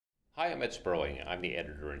Hi, I'm Ed Sperling. I'm the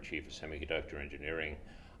editor-in-chief of Semiconductor Engineering.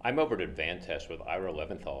 I'm over at Advantest with Ira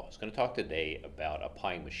Leventhal. I was going to talk today about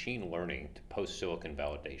applying machine learning to post-silicon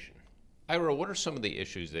validation. Ira, what are some of the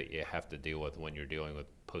issues that you have to deal with when you're dealing with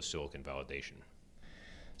post-silicon validation?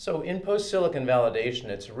 So in post-silicon validation,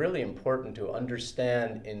 it's really important to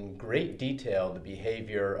understand in great detail the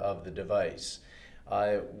behavior of the device.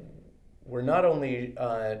 We're not only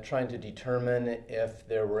trying to determine if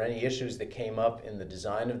there were any issues that came up in the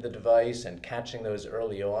design of the device and catching those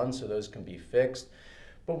early on so those can be fixed,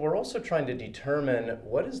 but we're also trying to determine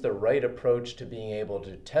what is the right approach to being able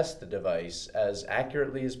to test the device as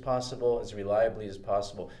accurately as possible, as reliably as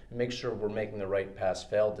possible, and make sure we're making the right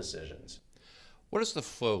pass-fail decisions. What does the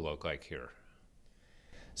flow look like here?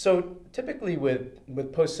 So typically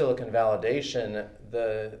with post-silicon validation,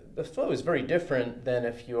 the flow is very different than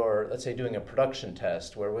if you're, let's say, doing a production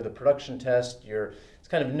test, where with a production test, it's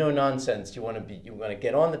kind of no nonsense. You want to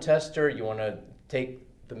get on the tester, you want to take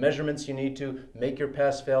the measurements you need to, make your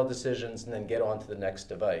pass-fail decisions, and then get on to the next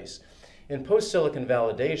device. In post-silicon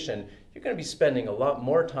validation, you're going to be spending a lot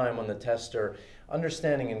more time on the tester,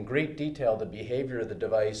 understanding in great detail the behavior of the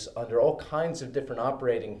device under all kinds of different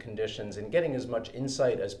operating conditions and getting as much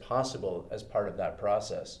insight as possible as part of that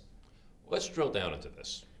process. Let's drill down into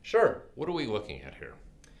this. Sure. What are we looking at here?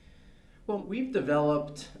 Well, we've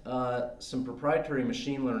developed some proprietary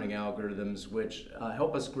machine learning algorithms which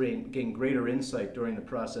help us gain greater insight during the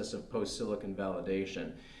process of post-silicon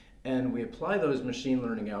validation. And we apply those machine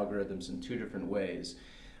learning algorithms in two different ways.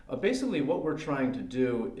 Basically, what we're trying to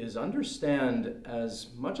do is understand as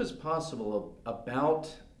much as possible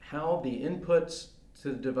about how the inputs to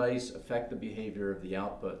the device affect the behavior of the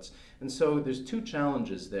outputs. And so there's two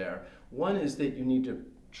challenges there. One is that you need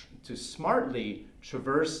to smartly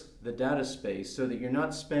traverse the data space so that you're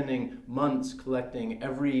not spending months collecting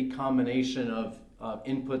every combination of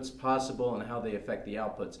inputs possible and how they affect the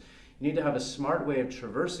outputs. You need to have a smart way of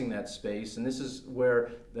traversing that space, and this is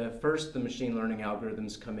where the machine learning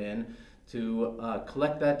algorithms come in to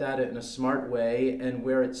collect that data in a smart way, and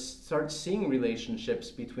where it starts seeing relationships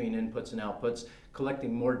between inputs and outputs,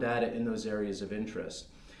 collecting more data in those areas of interest.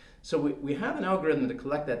 So we have an algorithm to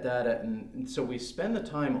collect that data, and so we spend the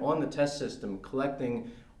time on the test system collecting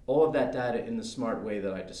all of that data in the smart way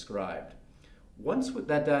that I described. Once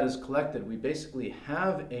that data is collected, we basically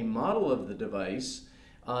have a model of the device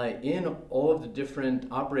in all of the different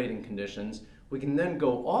operating conditions. We can then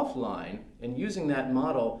go offline and using that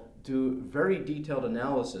model do very detailed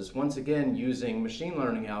analysis, once again using machine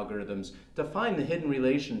learning algorithms to find the hidden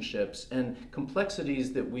relationships and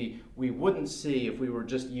complexities that we wouldn't see if we were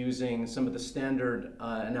just using some of the standard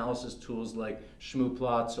analysis tools like shmoo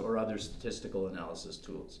plots or other statistical analysis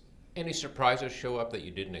tools. Any surprises show up that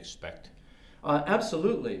you didn't expect?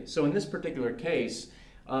 Absolutely. So in this particular case,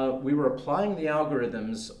 we were applying the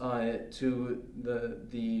algorithms to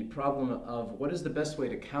the problem of what is the best way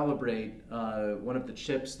to calibrate one of the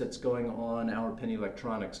chips that's going on our pin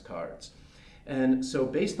electronics cards. And so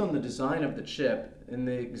based on the design of the chip, in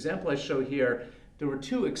the example I show here, there were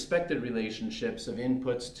two expected relationships of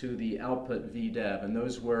inputs to the output VDEV, and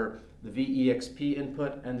those were the VEXP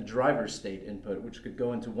input and the driver state input, which could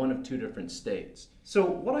go into one of two different states. So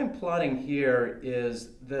what I'm plotting here is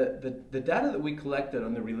the data that we collected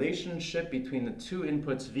on the relationship between the two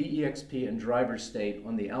inputs, VEXP and driver state,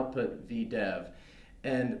 on the output VDEV.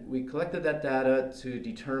 And we collected that data to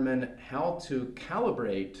determine how to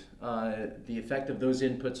calibrate the effect of those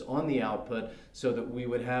inputs on the output so that we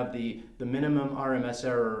would have the minimum RMS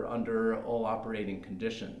error under all operating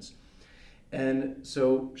conditions. And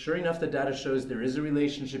so sure enough, the data shows there is a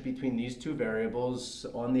relationship between these two variables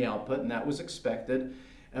on the output, and that was expected.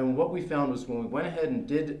 And what we found was when we went ahead and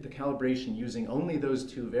did the calibration using only those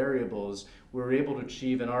two variables, we were able to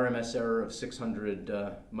achieve an RMS error of 600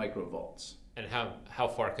 microvolts. And how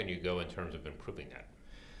far can you go in terms of improving that?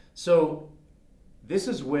 So this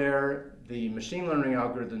is where the machine learning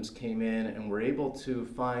algorithms came in and were able to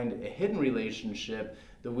find a hidden relationship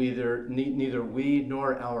that neither we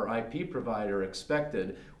nor our IP provider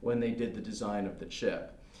expected when they did the design of the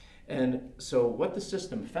chip. And so what the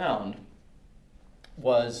system found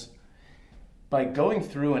was, by going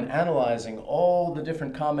through and analyzing all the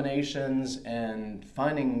different combinations and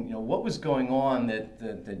finding what was going on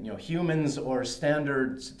that humans or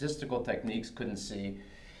standard statistical techniques couldn't see,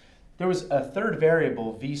 there was a third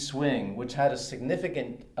variable, v-swing, which had a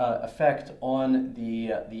significant effect on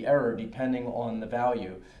the error depending on the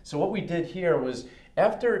value. So what we did here was,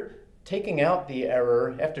 after taking out the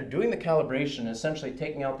error, after doing the calibration, essentially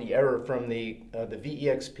taking out the error from the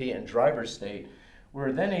VEXP and driver state,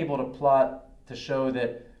 we're then able to plot to show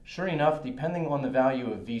that sure enough, depending on the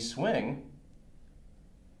value of V swing,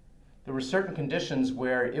 there were certain conditions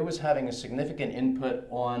where it was having a significant input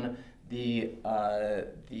on the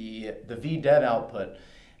VDEV output.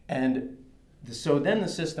 And so then the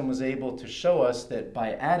system was able to show us that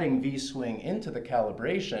by adding V swing into the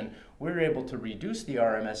calibration, we were able to reduce the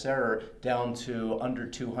RMS error down to under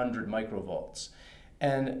 200 microvolts.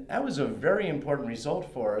 And that was a very important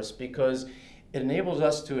result for us because it enables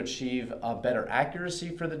us to achieve a better accuracy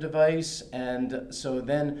for the device. And so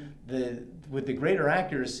then with the greater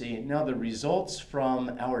accuracy, now the results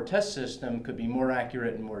from our test system could be more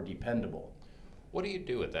accurate and more dependable. What do you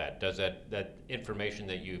do with that? Does that information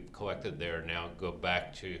that you've collected there now go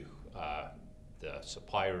back to the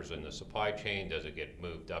suppliers in the supply chain? Does it get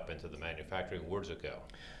moved up into the manufacturing? Where does it go?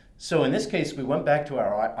 So in this case, we went back to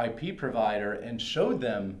our IP provider and showed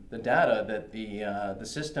them the data that the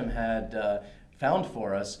system had found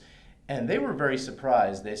for us, and they were very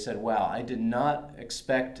surprised. They said, wow, I did not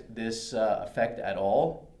expect this effect at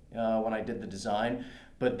all when I did the design.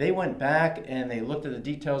 But they went back and they looked at the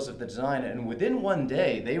details of the design, and within one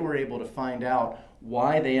day they were able to find out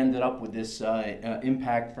why they ended up with this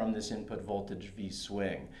impact from this input voltage V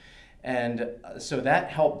swing. And so that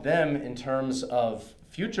helped them in terms of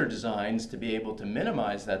future designs to be able to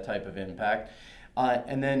minimize that type of impact.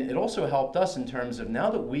 And then it also helped us in terms of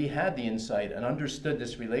now that we had the insight and understood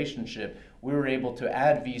this relationship, we were able to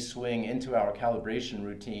add V swing into our calibration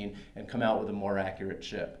routine and come out with a more accurate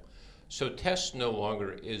chip. So test no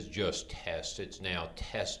longer is just test. It's now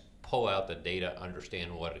test, pull out the data,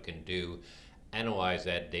 understand what it can do, analyze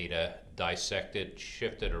that data, dissect it,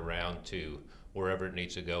 shift it around to wherever it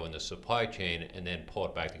needs to go in the supply chain, and then pull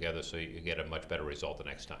it back together so you get a much better result the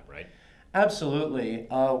next time, right? Absolutely.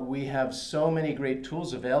 We have so many great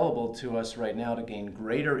tools available to us right now to gain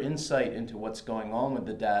greater insight into what's going on with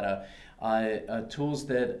the data. Tools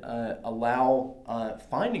that allow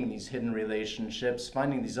finding these hidden relationships,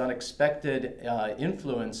 finding these unexpected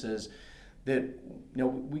influences that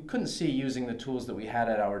we couldn't see using the tools that we had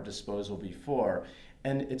at our disposal before.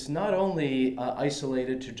 And it's not only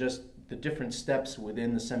isolated to just the different steps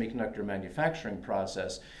within the semiconductor manufacturing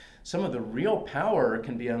process. Some of the real power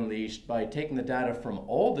can be unleashed by taking the data from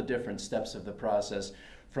all the different steps of the process,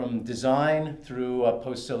 from design through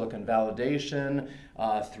post-silicon validation,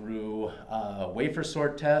 through wafer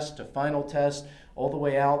sort test to final test, all the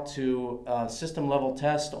way out to system level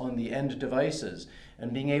test on the end devices.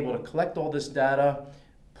 And being able to collect all this data,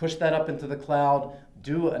 push that up into the cloud,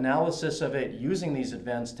 do analysis of it using these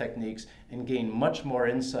advanced techniques, and gain much more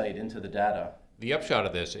insight into the data. The upshot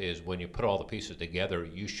of this is when you put all the pieces together,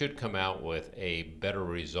 you should come out with a better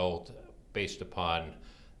result based upon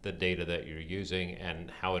the data that you're using and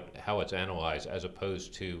how it's analyzed, as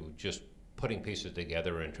opposed to just putting pieces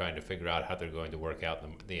together and trying to figure out how they're going to work out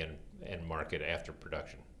in the end market after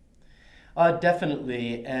production.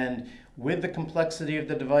 Definitely, and with the complexity of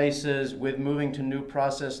the devices, with moving to new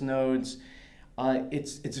process nodes,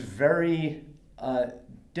 it's very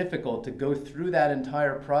difficult to go through that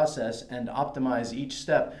entire process and optimize each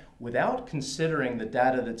step without considering the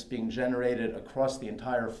data that's being generated across the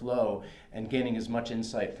entire flow and gaining as much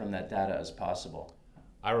insight from that data as possible.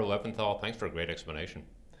 Ira Leventhal, thanks for a great explanation.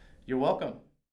 You're welcome.